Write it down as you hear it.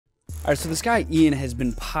Alright, so this guy Ian has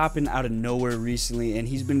been popping out of nowhere recently, and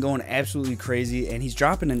he's been going absolutely crazy, and he's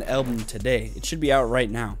dropping an album today. It should be out right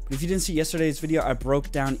now. But if you didn't see yesterday's video, I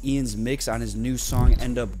broke down Ian's mix on his new song,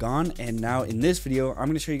 End Up Gone, and now in this video, I'm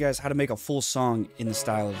going to show you guys how to make a full song in the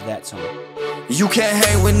style of that song. You can't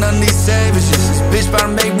hang with none of these savages. This bitch about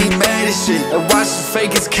to make me mad as shit. I watch the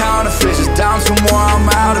fake, it's counterfeit. Just down to more, I'm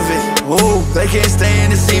out of it. Ooh, they can't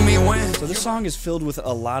stand to see me win. So this song is filled with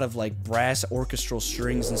a lot of like brass orchestral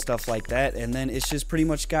strings and stuff like that, and then it's just pretty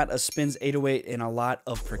much got a Spinz 808 and a lot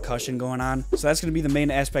of percussion going on. So that's going to be the main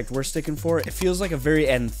aspect we're sticking for. It feels like a very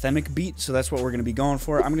anthemic beat, so that's what we're going to be going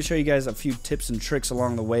for. I'm going to show you guys a few tips and tricks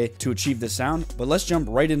along the way to achieve this sound, but let's jump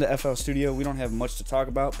right into FL Studio. We don't have much to talk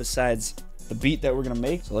about besides the beat that we're going to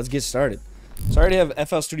make, so let's get started. So I already have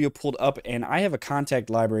FL Studio pulled up, and I have a Kontakt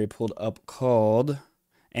library pulled up called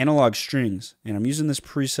Analog Strings, and I'm using this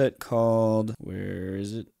preset called, where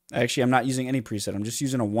is it? Actually, I'm not using any preset. I'm just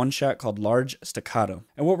using a one-shot called Large Staccato.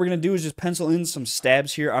 And what we're going to do is just pencil in some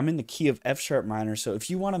stabs here. I'm in the key of F sharp minor, so if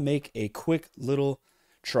you want to make a quick little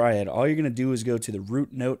triad, all you're going to do is go to the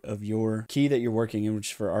root note of your key that you're working in,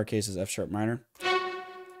 which for our case is F sharp minor.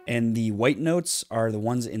 And the white notes are the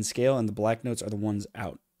ones in scale, and the black notes are the ones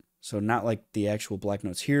out. So not like the actual black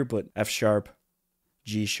notes here, but F sharp,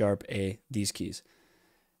 G sharp, A, these keys.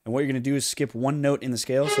 And what you're going to do is skip one note in the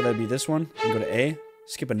scale, so that'd be this one, and go to A.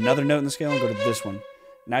 Skip another note in the scale and go to this one.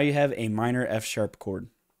 Now you have a minor F sharp chord.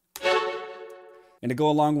 And to go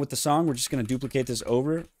along with the song, we're just going to duplicate this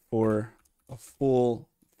over for a full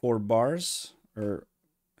 4 bars, or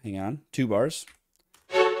hang on, 2 bars.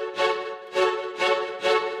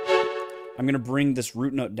 I'm going to bring this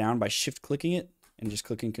root note down by shift clicking it and just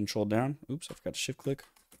clicking control down. Oops, I forgot to shift click.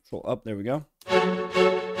 Control up, there we go.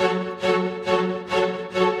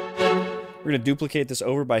 We're going to duplicate this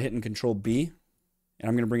over by hitting control B. And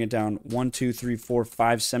I'm going to bring it down 1, 2, 3, 4,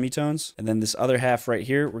 5 semitones. And then this other half right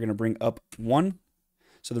here, we're going to bring up 1.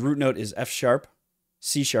 So the root note is F sharp,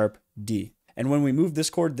 C sharp, D. And when we moved this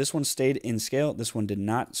chord, this one stayed in scale. This one did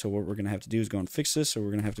not. So what we're going to have to do is go and fix this. So we're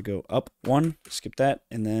going to have to go up 1, skip that,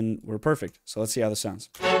 and then we're perfect. So let's see how this sounds.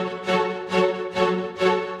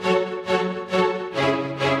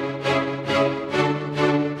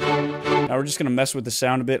 Now we're just going to mess with the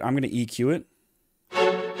sound a bit. I'm going to EQ it.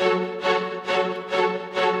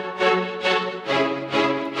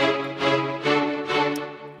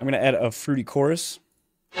 I'm going to add a fruity chorus.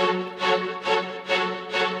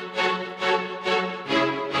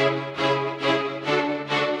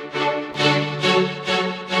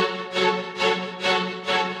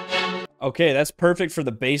 Okay, that's perfect for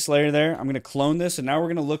the bass layer there. I'm going to clone this, and now we're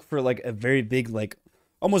going to look for like a very big, like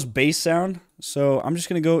almost bass sound. So I'm just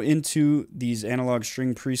going to go into these analog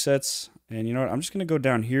string presets, and you know what? I'm just going to go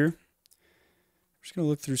down here. I'm just going to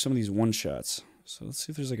look through some of these one-shots. So let's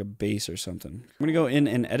see if there's like a bass or something. I'm going to go in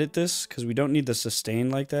and edit this because we don't need the sustain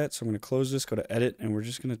like that. So I'm going to close this, go to edit, and we're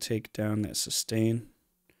just going to take down that sustain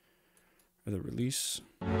or the release.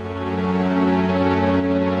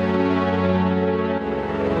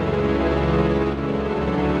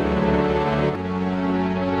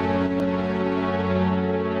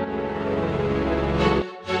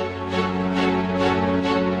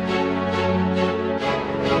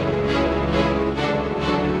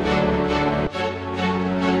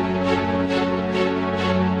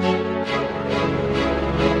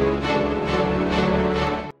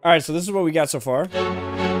 All right, so this is what we got so far. So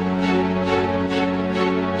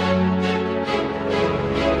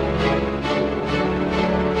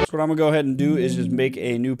what I'm gonna go ahead and do is just make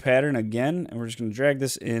a new pattern again, and we're just gonna drag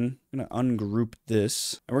this in. I'm gonna ungroup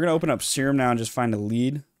this, and we're gonna open up Serum now and just find a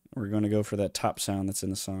lead. We're gonna go for that top sound that's in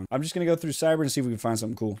the song. I'm just gonna go through Cyber and see if we can find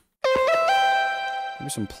something cool. Maybe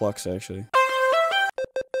some plucks, actually.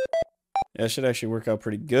 Yeah, it should actually work out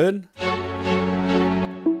pretty good.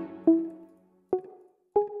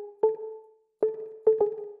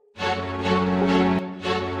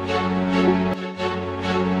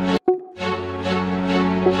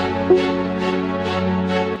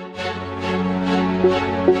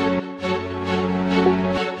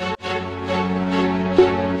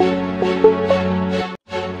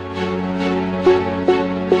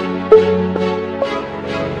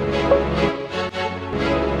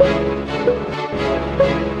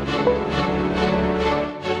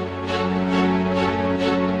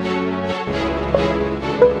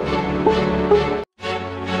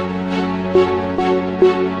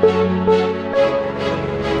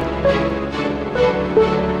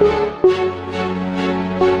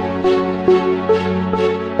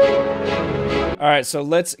 Alright, so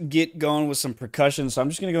let's get going with some percussion. So I'm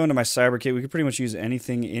just going to go into my Cyber kit. We can pretty much use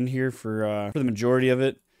anything in here for the majority of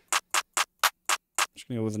it. Just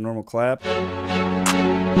gonna go with a normal clap.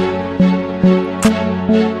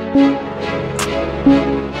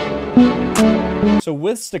 So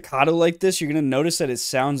with staccato like this, you're gonna notice that it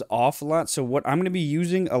sounds off a lot. So what I'm gonna be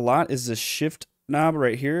using a lot is the shift knob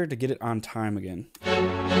right here to get it on time again. All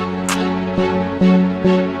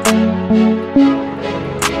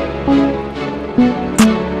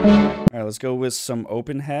right, let's go with some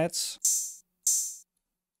open hats.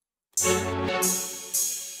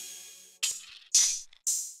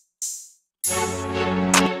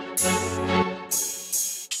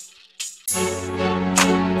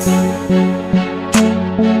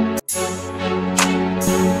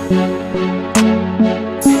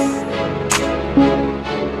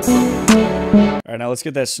 All right, now let's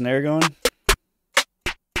get that snare going.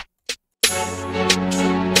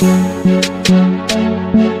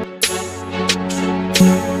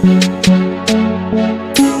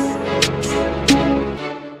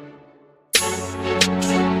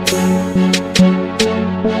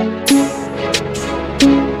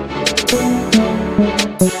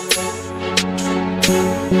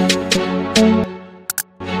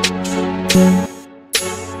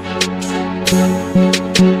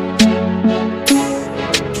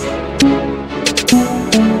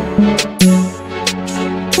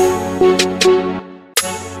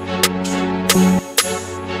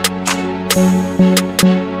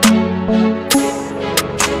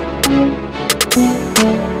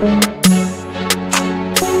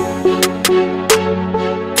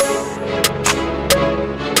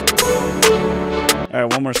 All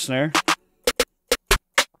right, one more snare.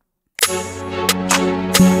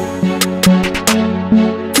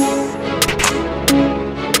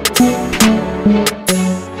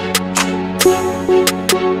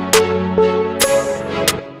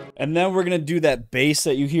 And then we're going to do that bass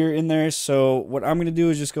that you hear in there. So what I'm going to do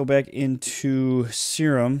is just go back into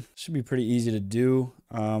Serum. Should be pretty easy to do.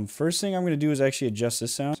 First thing I'm going to do is actually adjust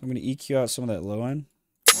this sound. So I'm going to EQ out some of that low end.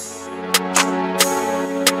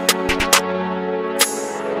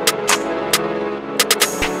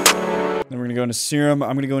 Then we're going to go into Serum.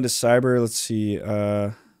 I'm going to go into Cyber. Let's see.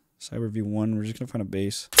 Cyber V1. We're just going to find a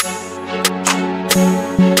bass.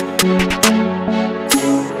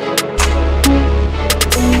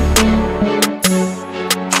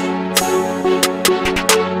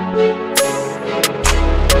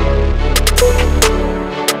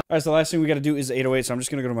 All right, so the last thing we got to do is 808. So I'm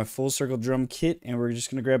just going to go to my full circle drum kit, and we're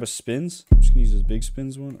just going to grab a spins. I'm just going to use this big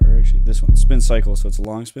spins one, or actually this one, spin cycle, so it's a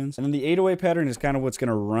long spins. And then the 808 pattern is kind of what's going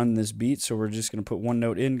to run this beat. So we're just going to put one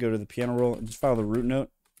note in, go to the piano roll, and just follow the root note.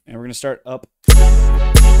 And we're going to start up.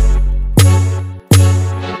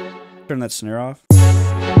 Turn that snare off.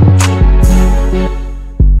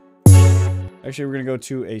 Actually, we're going to go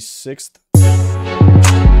to a sixth.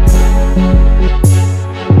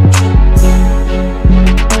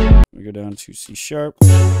 We go down to C sharp.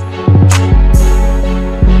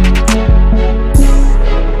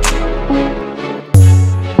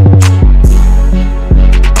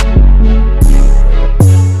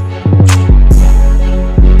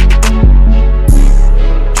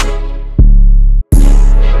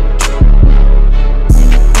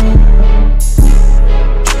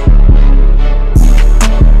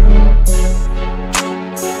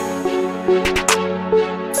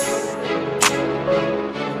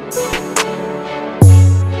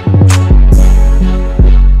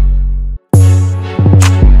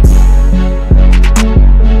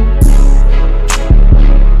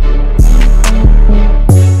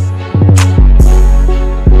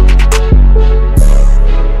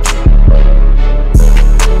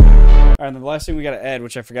 And the last thing we got to add,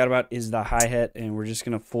 which I forgot about, is the hi-hat, and we're just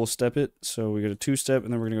going to full step it. So we go to two-step,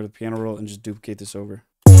 and then we're going to go to the piano roll and just duplicate this over.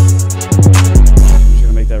 I'm just going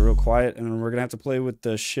to make that real quiet, and then we're going to have to play with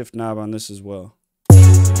the shift knob on this as well. I'm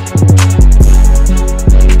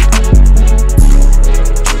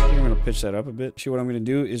going to pitch that up a bit. Actually, what I'm going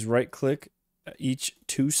to do is right-click each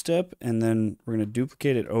two-step, and then we're going to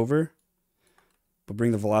duplicate it over, but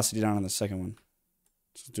bring the velocity down on the second one.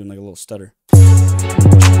 So it's doing like a little stutter.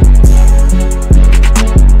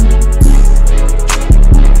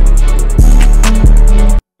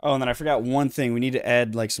 Oh, and then I forgot one thing. We need to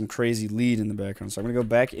add like some crazy lead in the background. So I'm going to go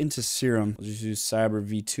back into Serum. I'll just use Cyber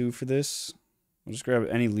V2 for this. I'll just grab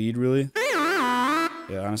any lead, really.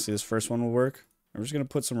 Yeah, honestly, this first one will work. I'm just going to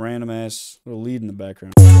put some random ass little lead in the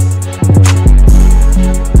background.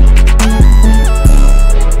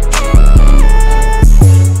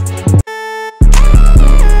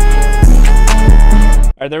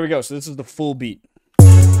 All right, there we go. So this is the full beat.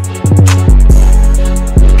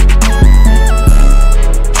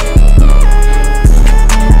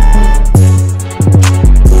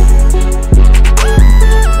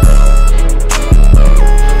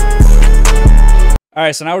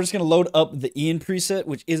 Alright, so now we're just going to load up the Ian preset,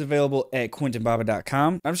 which is available at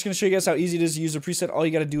QuentinBaba.com. I'm just going to show you guys how easy it is to use the preset. All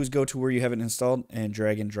you got to do is go to where you have it installed and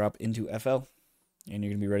drag and drop into FL, and you're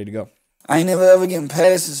going to be ready to go. I ain't never ever getting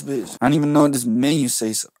past this bitch. I don't even know what this menu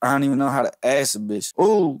says. So I don't even know how to ask a bitch.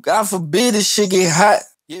 Oh, God forbid this shit get hot.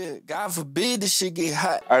 Yeah, God forbid this shit get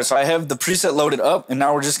hot. Alright, so I have the preset loaded up, and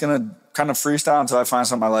now we're just going to kind of freestyle until I find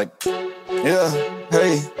something I like. Yeah,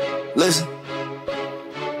 hey, listen.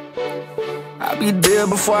 I be there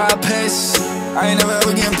before I pass. I ain't never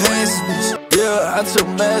ever getting past this bitch. Yeah, I took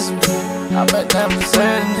massive. I met that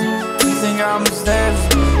Mercedes. You think I'm a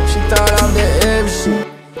savage? She thought I'm the every shit.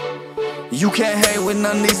 You can't hang with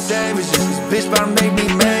none of these savages. This bitch bout to make me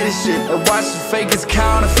mad as shit. And watch the fake, it's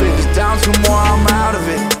counterfeit. It's down to more, I'm out of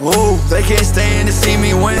it. Ooh, they can't stand to see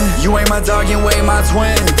me win. You ain't my dog, you ain't my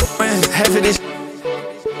twin. Half of this.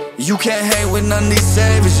 You can't hang with none of these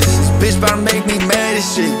savages. This bitch bout to make me mad as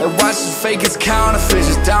shit. And watch the fake, it's counterfeit.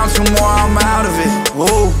 It's down to more, I'm out of it.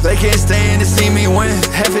 Ooh, they can't stand to see me win.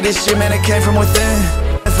 Half of this shit, man, it came from within.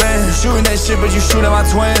 Shooting that shit, but you shooting my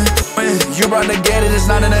twin. You brought to get it, it's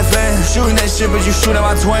not an FN. Shooting that shit, but you shooting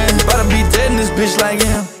my twin. About to be dead in this bitch like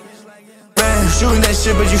him. Shooting that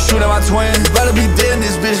shit, but you shooting my twin. About to be dead in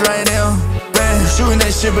this bitch right now. Shooting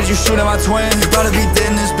that shit, but you shooting my twin. About to be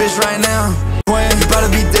dead in this bitch right now. About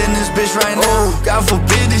to be dead in this bitch right now. God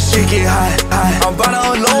forbid this shit get hot. I'm about to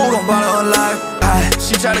unload, I'm about to unlock.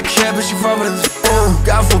 She try to cap, but she fall for the.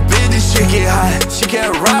 God forbid this shit get hot. She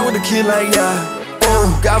can't ride with a kid like yeah.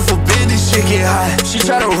 God forbid this shit get hot. She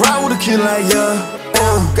try to ride with a kid like yeah.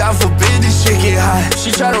 God forbid this shit get hot.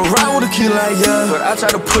 She try to ride with a kid like yeah. But I try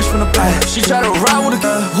to push from the back. She try to ride with a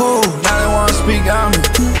kid. Now they wanna speak on me,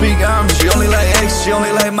 speak on me. She only like X, she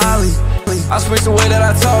only like Molly. I switch the way that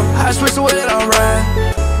I talk, I switch the way that I ride.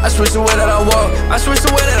 I switch the way that I walk, I switch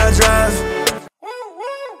the way that I drive.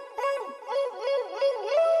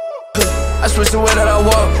 I switch the way that I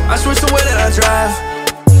walk, I switch the way that I drive.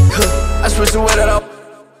 I switch the way that I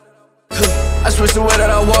switch the way that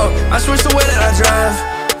I walk, I switch the way that I drive.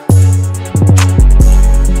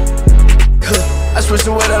 I switch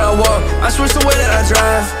the way that I walk, I switch the way that I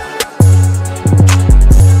drive.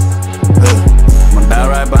 I'm about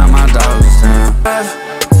right by my dog's town.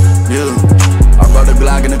 Yeah, I brought the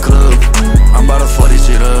Glock in the club. I'm about to fuck this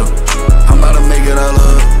shit up. I'm about to make it all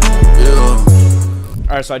up. Yeah.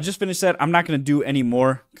 Alright, so I just finished that. I'm not going to do any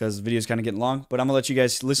more because the video is kind of getting long, but I'm going to let you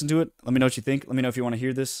guys listen to it. Let me know what you think. Let me know if you want to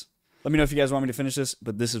hear this. Let me know if you guys want me to finish this,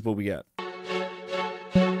 but this is what we got.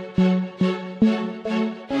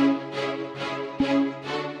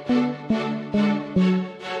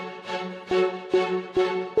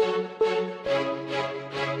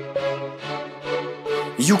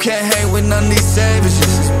 You can't hang with none of these savages.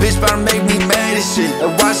 This bitch bout to make me mad as shit.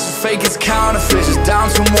 And watch the fake, it's counterfeit. Just down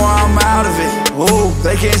to more, I'm out of it. Ooh,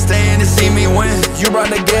 they can't stand to see me win. You brought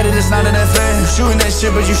to get it, it's not an FN. Shooting that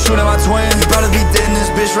shit, but you shooting my twin. You about to be dead in this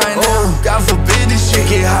bitch right now. God forbid this shit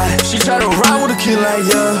get hot. She try to ride with a kid like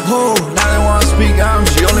yeah. Ooh, now they wanna speak on me.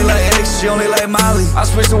 She only like X, she only like Molly. I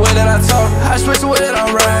switch the way that I talk, I switch the way that I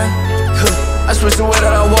ride. I switch the way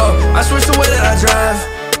that I walk, I switch the way that I drive.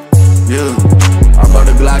 Yeah.